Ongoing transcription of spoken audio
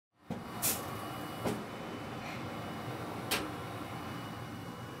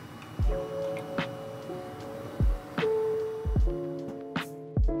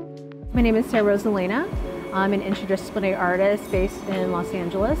My name is Rosalena. I'm an interdisciplinary artist based in Los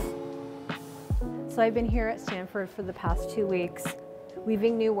Angeles. So I've been here at Stanford for the past 2 weeks,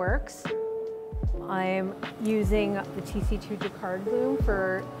 weaving new works. I'm using the TC2 Jacquard loom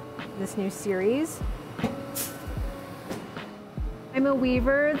for this new series. I'm a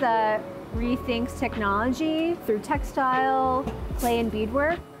weaver that rethinks technology through textile, clay, and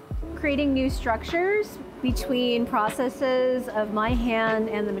beadwork, creating new structures between processes of my hand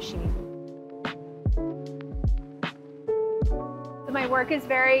and the machine. My work is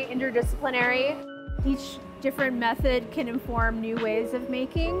very interdisciplinary. Each different method can inform new ways of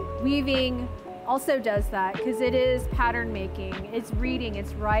making. Weaving also does that because it is pattern making, it's reading,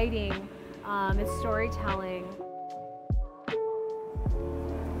 it's writing, it's storytelling.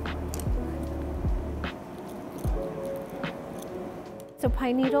 So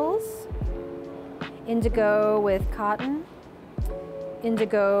pine needles, indigo with cotton,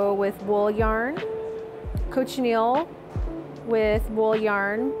 indigo with wool yarn, cochineal with wool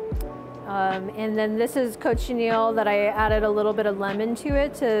yarn, and then this is cochineal that I added a little bit of lemon to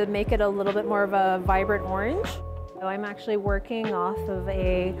it to make it a little bit more of a vibrant orange. So I'm actually working off of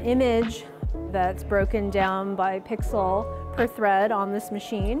an image that's broken down by pixel per thread on this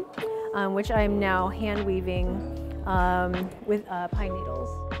machine, which I'm now hand weaving with pine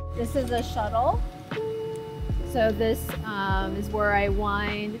needles. This is a shuttle. So this is where I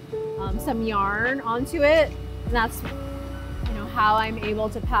wind some yarn onto it, and that's how I'm able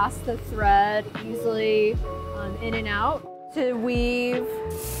to pass the thread easily in and out. To weave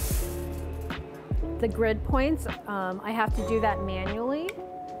the grid points, I have to do that manually.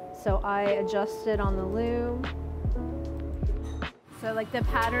 So I adjust it on the loom. So like the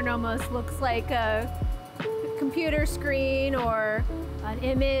pattern almost looks like a computer screen or an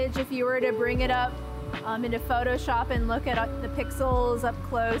image if you were to bring it up into Photoshop and look at the pixels up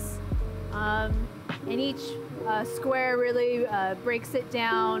close. And each square really breaks it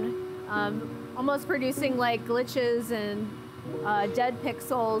down, almost producing like glitches and dead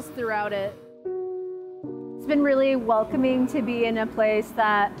pixels throughout it. It's been really welcoming to be in a place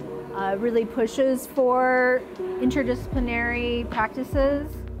that really pushes for interdisciplinary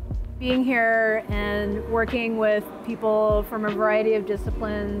practices. Being here and working with people from a variety of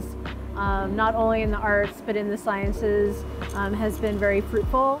disciplines, not only in the arts but in the sciences, has been very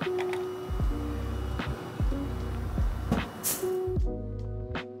fruitful.